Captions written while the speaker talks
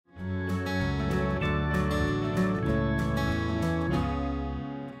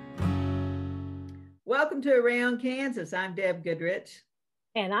Welcome to Around Kansas. I'm Deb Goodrich.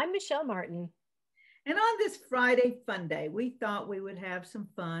 And I'm Michelle Martin. And on this Friday Fun Day, we thought we would have some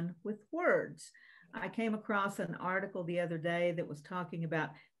fun with words. I came across an article the other day that was talking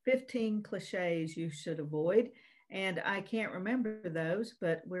about 15 cliches you should avoid. And I can't remember those,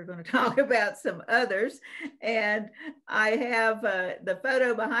 but we're going to talk about some others. And I have the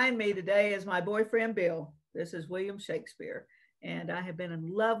photo behind me today is my boyfriend, Bill. This is William Shakespeare. And I have been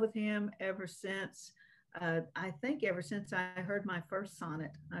in love with him ever since, I think ever since I heard my first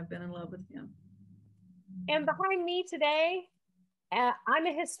sonnet. I've been in love with him. And behind me today, I'm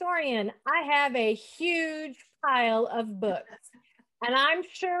a historian. I have a huge pile of books. And I'm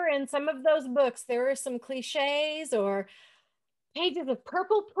sure in some of those books, there are some cliches or pages of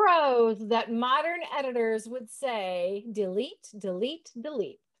purple prose that modern editors would say, delete, delete,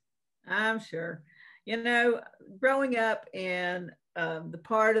 delete. I'm sure. Growing up in the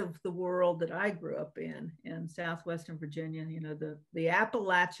part of the world that I grew up in southwestern Virginia, the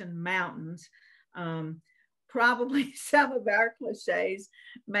Appalachian Mountains, probably some of our cliches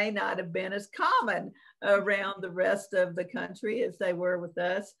may not have been as common around the rest of the country as they were with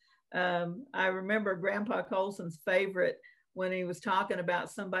us. I remember Grandpa Colson's favorite when he was talking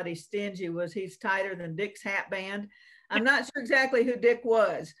about somebody stingy was he's tighter than Dick's hat band. I'm not sure exactly who Dick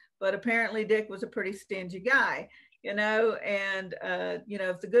was, but apparently Dick was a pretty stingy guy, and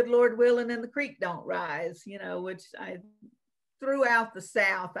if the good Lord willing and the creek don't rise, which I throughout the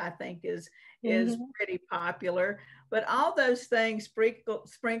South, I think is pretty popular. But all those things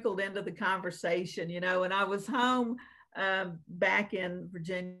sprinkled into the conversation, and I was home back in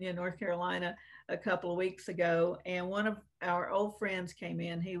Virginia, North Carolina, a couple of weeks ago, and one of our old friends came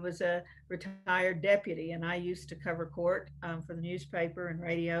in. He was a retired deputy, and I used to cover court for the newspaper and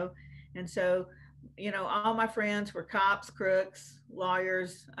radio. And so, all my friends were cops, crooks,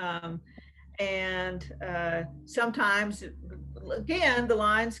 lawyers, and sometimes, again, the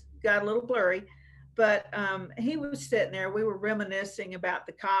lines got a little blurry. But he was sitting there. We were reminiscing about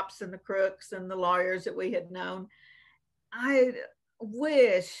the cops and the crooks and the lawyers that we had known. I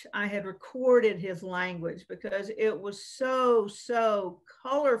wish I had recorded his language because it was so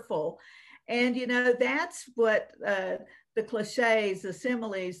colorful. And, that's what the cliches, the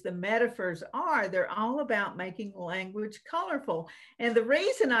similes, the metaphors are. They're all about making language colorful. And the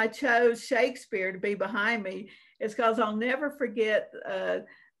reason I chose Shakespeare to be behind me is because I'll never forget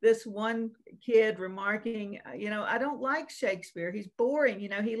this one kid remarking, I don't like Shakespeare. He's boring. He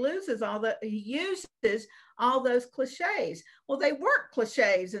uses all those cliches. Well, they weren't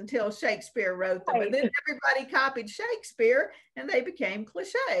cliches until Shakespeare wrote them. Right. And then everybody copied Shakespeare and they became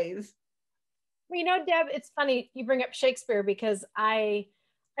cliches. Well, Deb, it's funny you bring up Shakespeare because I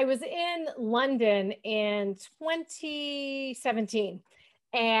was in London in 2017.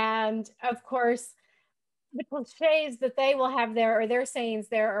 And of course, the cliches that they will have there or their sayings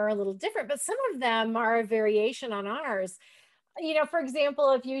there are a little different, but some of them are a variation on ours. For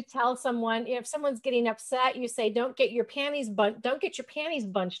example, if you tell someone, if someone's getting upset, you say, don't get your panties bunched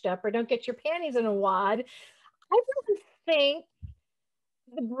up, or don't get your panties in a wad. I really think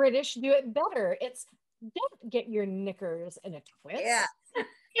the British do it better. It's don't get your knickers in a twist. Yeah.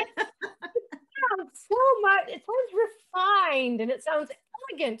 It sounds so much, it sounds refined and it sounds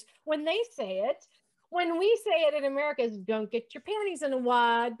elegant when they say it. When we say it in America is don't get your panties in a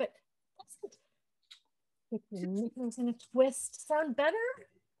wad, but doesn't get your knickers in a twist sound better?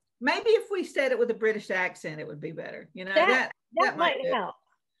 Maybe if we said it with a British accent, it would be better. That might help.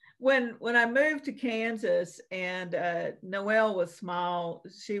 When I moved to Kansas and Noelle was small,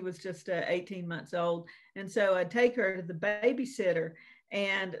 she was just 18 months old. And so I'd take her to the babysitter.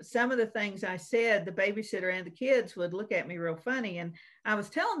 And some of the things I said, the babysitter and the kids would look at me real funny. And I was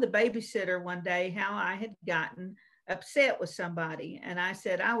telling the babysitter one day how I had gotten upset with somebody. And I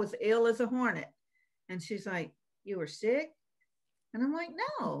said, I was ill as a hornet. And she's like, you were sick? And I'm like,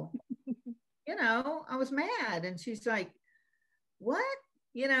 no, I was mad. And she's like, what?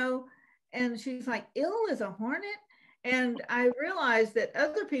 And she's like, ill as a hornet. And I realized that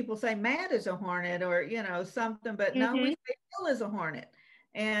other people say mad as a hornet or, something, but no, we say ill as a hornet.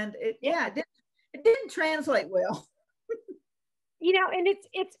 And it didn't translate well. And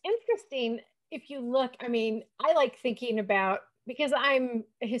it's interesting if you look, I like thinking about, because I'm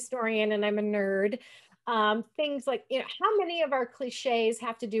a historian and I'm a nerd, things like, how many of our cliches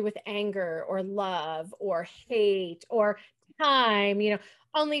have to do with anger or love or hate or time,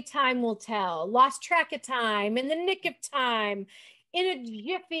 only time will tell, lost track of time, in the nick of time, in a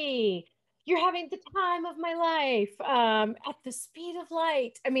jiffy, you're having the time of my life, at the speed of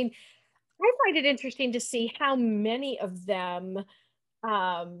light. I find it interesting to see how many of them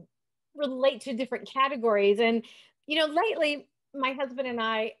relate to different categories. And, you know, lately, my husband and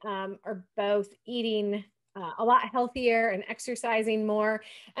I are both eating a lot healthier and exercising more.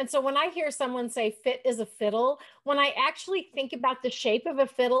 And so when I hear someone say fit is a fiddle, when I actually think about the shape of a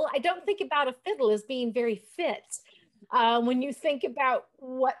fiddle, I don't think about a fiddle as being very fit. When you think about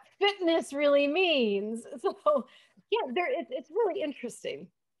what fitness really means. So yeah, it's really interesting.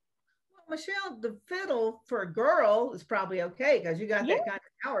 Well, Michelle, the fiddle for a girl is probably okay because you got Yeah, that kind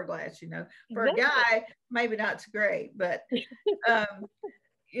of hourglass, you know. For a exactly. guy, maybe not so great, but um,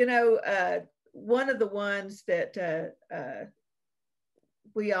 you know, one of the ones that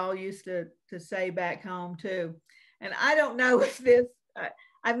we all used to say back home too, and I don't know if this,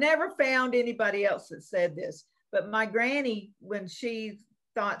 I've never found anybody else that said this, but my granny, when she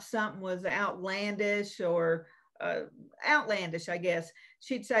thought something was outlandish or outlandish, I guess,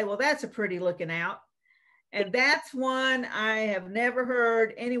 she'd say, "Well, that's a pretty looking out." And that's one I have never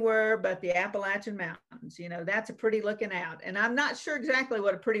heard anywhere but the Appalachian Mountains. You know, that's a pretty looking out. And I'm not sure exactly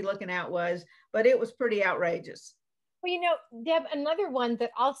what a pretty looking out was, but it was pretty outrageous. Well, you know, Deb, another one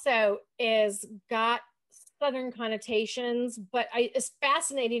that also is got Southern connotations, but is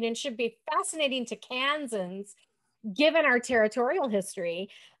fascinating and should be fascinating to Kansans, given our territorial history.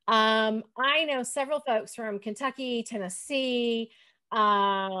 I know several folks from Kentucky, Tennessee,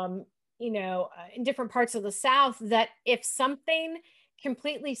 you know, in different parts of the South, that if something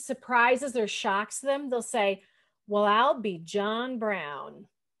completely surprises or shocks them, they'll say, "Well, I'll be John Brown."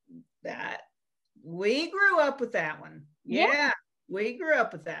 That we grew up with that one. Yeah. Yeah, we grew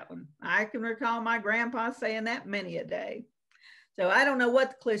up with that one. I can recall my grandpa saying that many a day. So I don't know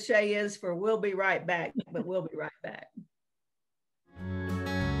what the cliche is for "we'll be right back," but we'll be right back.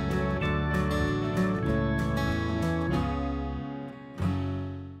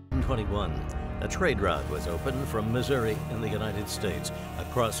 1921, a trade route was opened from Missouri in the United States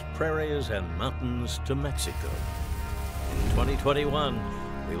across prairies and mountains to Mexico. In 2021,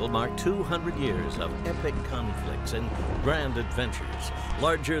 we will mark 200 years of epic conflicts and grand adventures,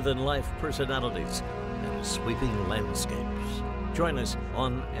 larger-than-life personalities, and sweeping landscapes. Join us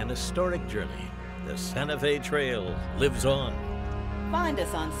on an historic journey. The Santa Fe Trail lives on. Find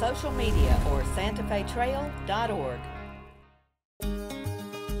us on social media or santafetrail.org.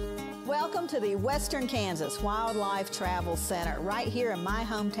 Welcome to the Western Kansas Wildlife Travel Center, right here in my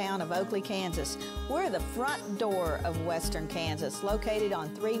hometown of Oakley, Kansas. We're the front door of Western Kansas, located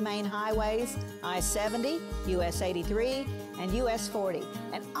on 3 main highways, I-70, US 83, and US 40.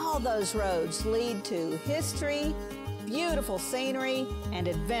 And all those roads lead to history, beautiful scenery, and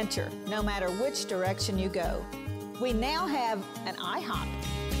adventure, no matter which direction you go. We now have an IHOP.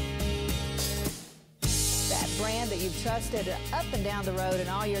 That brand that you've trusted up and down the road in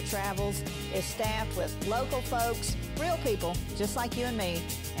all your travels is staffed with local folks, real people just like you and me,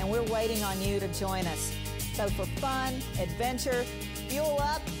 and we're waiting on you to join us. So for fun, adventure, fuel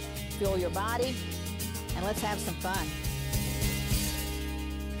up, fuel your body, and let's have some fun.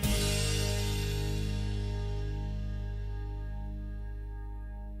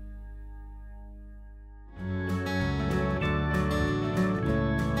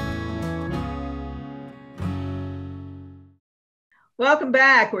 Welcome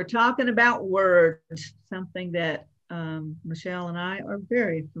back. We're talking about words, something that Michelle and I are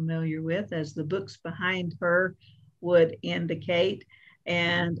very familiar with, as the books behind her would indicate.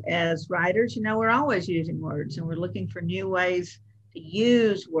 And as writers, you know, we're always using words, and we're looking for new ways to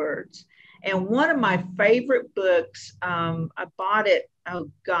use words. And one of my favorite books, I bought it, oh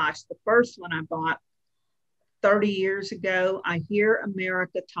gosh, the first one I bought 30 years ago, I Hear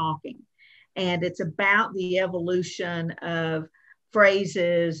America Talking. And it's about the evolution of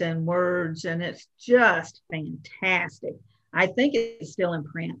phrases and words, and it's just fantastic. I think it's still in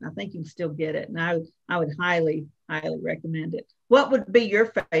print. I think you can still get it, and I would highly, highly recommend it. What would be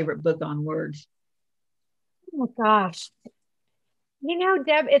your favorite book on words? Oh gosh. You know,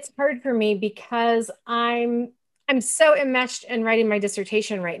 Deb, it's hard for me because I'm so enmeshed in writing my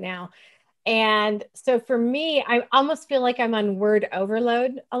dissertation right now. And so for me, I almost feel like I'm on word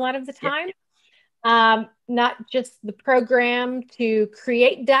overload a lot of the Yeah. time. Not just the program to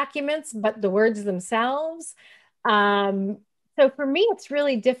create documents, but the words themselves. So for me, it's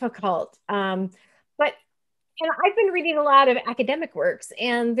really difficult. But and I've been reading a lot of academic works,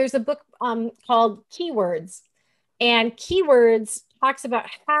 and there's a book called Keywords. And Keywords talks about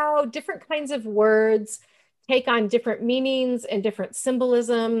how different kinds of words take on different meanings and different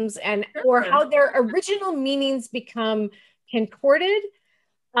symbolisms, and or how their original meanings become concorded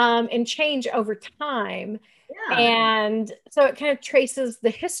and change over time. Yeah. And so it kind of traces the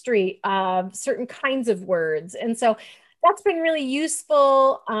history of certain kinds of words. And so that's been really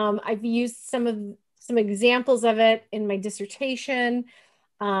useful. I've used some examples of it in my dissertation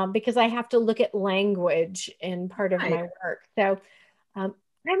because I have to look at language in part of my work. So I'm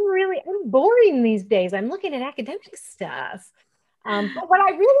boring these days. I'm looking at academic stuff. But what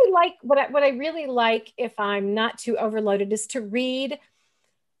I really like, what I really like if I'm not too overloaded is to read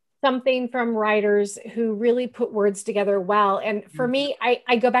something from writers who really put words together well. And for me,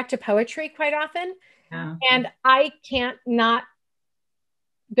 I go back to poetry quite often. Yeah. And I can't not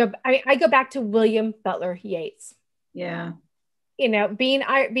go, I go back to William Butler Yeats. Yeah. You know, being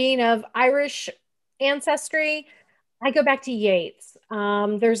of Irish ancestry, I go back to Yeats.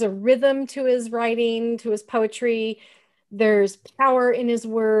 There's a rhythm to his writing, to his poetry. There's power in his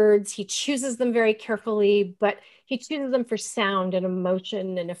words. He chooses them very carefully, but he chooses them for sound and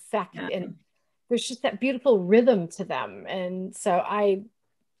emotion and effect. Yeah. And there's just that beautiful rhythm to them. And so I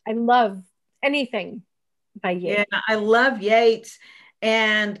love anything by Yeats. Yeah, I love Yeats.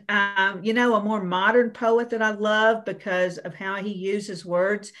 And, you know, a more modern poet that I love because of how he uses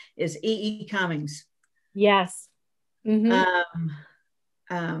words is E.E. Cummings. Yes. Mm-hmm.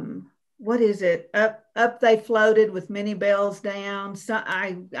 What is it? Up they floated with many bells down. So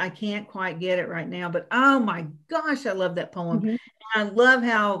I can't quite get it right now, but oh my gosh, I love that poem. Mm-hmm. I love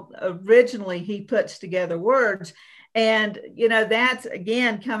how originally he puts together words. And, you know, that's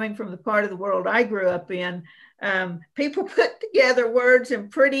again, coming from the part of the world I grew up in. People put together words in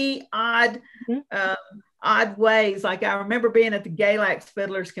pretty odd, odd ways. Like I remember being at the Galax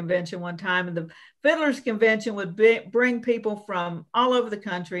Fiddlers Convention one time, and the Fiddlers Convention would bring people from all over the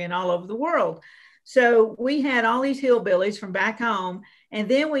country and all over the world. So we had all these hillbillies from back home, and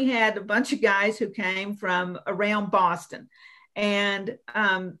then we had a bunch of guys who came from around Boston. And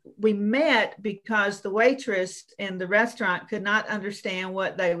we met because the waitress in the restaurant could not understand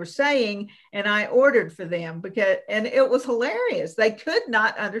what they were saying, and I ordered for them and it was hilarious. They could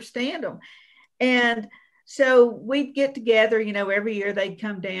not understand them. And so we'd get together, you know, every year they'd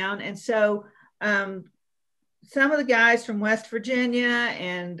come down. And so some of the guys from West Virginia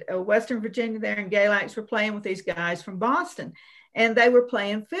and Western Virginia there in Galax were playing with these guys from Boston. And they were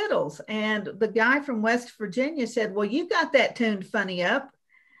playing fiddles. And the guy from West Virginia said, well, you got that tuned funny up.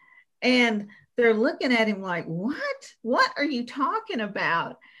 And they're looking at him like, what are you talking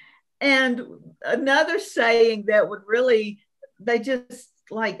about? And another saying that would really, they just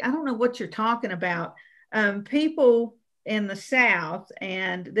like, I don't know what you're talking about. People in the South,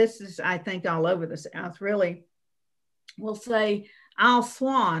 and this is, I think, all over the South really, will say, I'll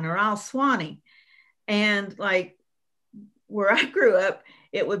swan or I'll swanny. And like, where I grew up,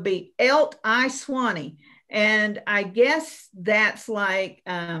 it would be Elt I Swanee. And I guess that's like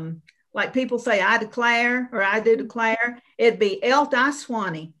people say, I declare, or I do declare, it'd be Elt I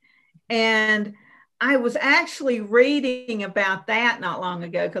Swanee. And I was actually reading about that not long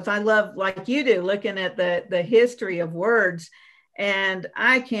ago, because I love, like you do, looking at the history of words. And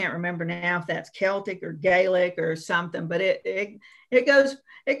I can't remember now if that's Celtic or Gaelic or something, but it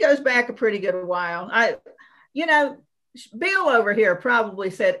goes back a pretty good while. You know, Bill over here probably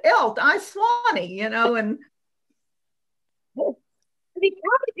said, Elt, I Swanee, you know, and he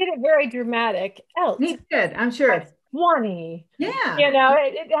probably did it very dramatic. Elt. He did, I'm sure. Swanee. Yeah. You know,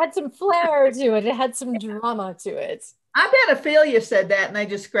 it had some flair to it. It had some drama to it. I bet Ophelia said that and they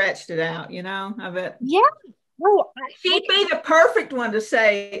just scratched it out, you know, I bet. Yeah. Oh, she'd be the perfect one to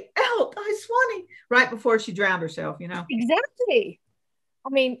say, Elt, I Swanee, right before she drowned herself, you know. Exactly. I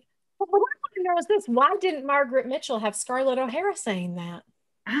mean, but what I want to know is this: why didn't Margaret Mitchell have Scarlett O'Hara saying that?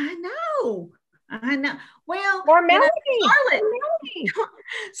 I know. Well, or Melody.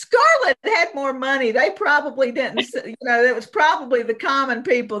 Scarlett had more money. They probably didn't, you know, it was probably the common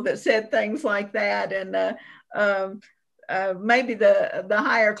people that said things like that. And maybe the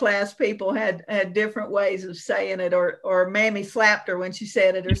higher class people had different ways of saying it, or Mammy slapped her when she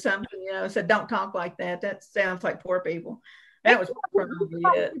said it or something, you know, said, don't talk like that. That sounds like poor people. That was probably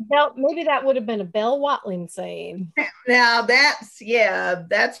it. Maybe that would have been a Belle Watling saying. Now that's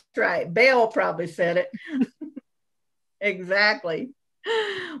right. Belle probably said it. Exactly.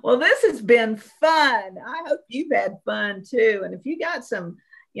 Well, this has been fun. I hope you've had fun too. And if you got some,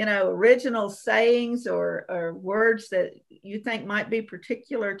 you know, original sayings or words that you think might be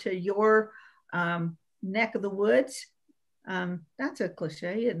particular to your neck of the woods, that's a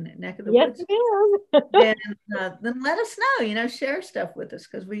cliche, isn't it? Neck of the woods. Yes, then let us know, you know, share stuff with us,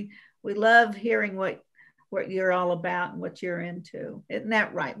 because we love hearing what you're all about and what you're into. Isn't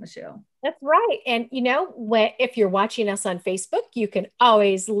that right, Michelle? That's right. And you know, if you're watching us on Facebook, you can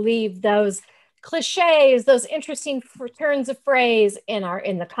always leave those cliches, those interesting turns of phrase in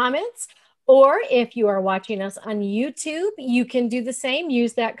the comments, Or if you are watching us on YouTube, you can do the same.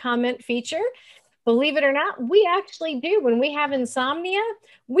 Use that comment feature. Believe it or not, we actually do. When we have insomnia,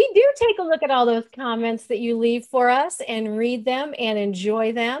 we do take a look at all those comments that you leave for us and read them and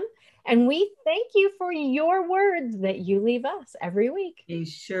enjoy them. And we thank you for your words that you leave us every week. We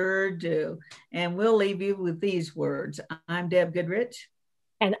sure do. And we'll leave you with these words. I'm Deb Goodrich.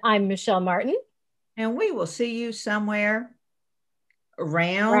 And I'm Michelle Martin. And we will see you somewhere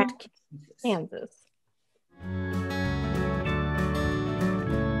around Kansas.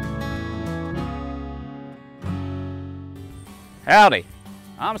 Howdy,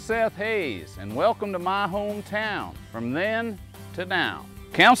 I'm Seth Hayes, and welcome to my hometown, from then to now.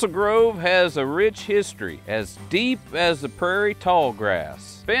 Council Grove has a rich history, as deep as the prairie tallgrass.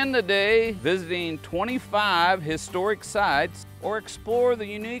 Spend the day visiting 25 historic sites, or explore the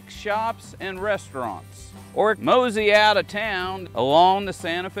unique shops and restaurants, or mosey out of town along the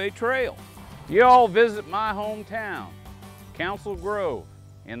Santa Fe Trail. You all visit my hometown, Council Grove,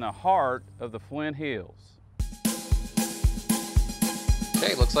 in the heart of the Flint Hills.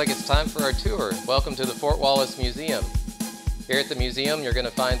 Okay, looks like it's time for our tour. Welcome to the Fort Wallace Museum. Here at the museum, you're going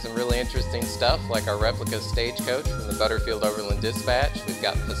to find some really interesting stuff, like our replica stagecoach from the Butterfield Overland Dispatch. We've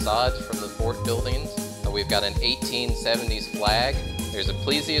got facades from the fort buildings. We've got an 1870s flag. There's a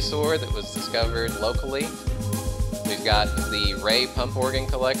plesiosaur that was discovered locally. We've got the Ray pump organ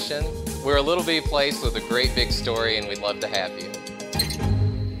collection. We're a little bitty place with a great big story, and we'd love to have you.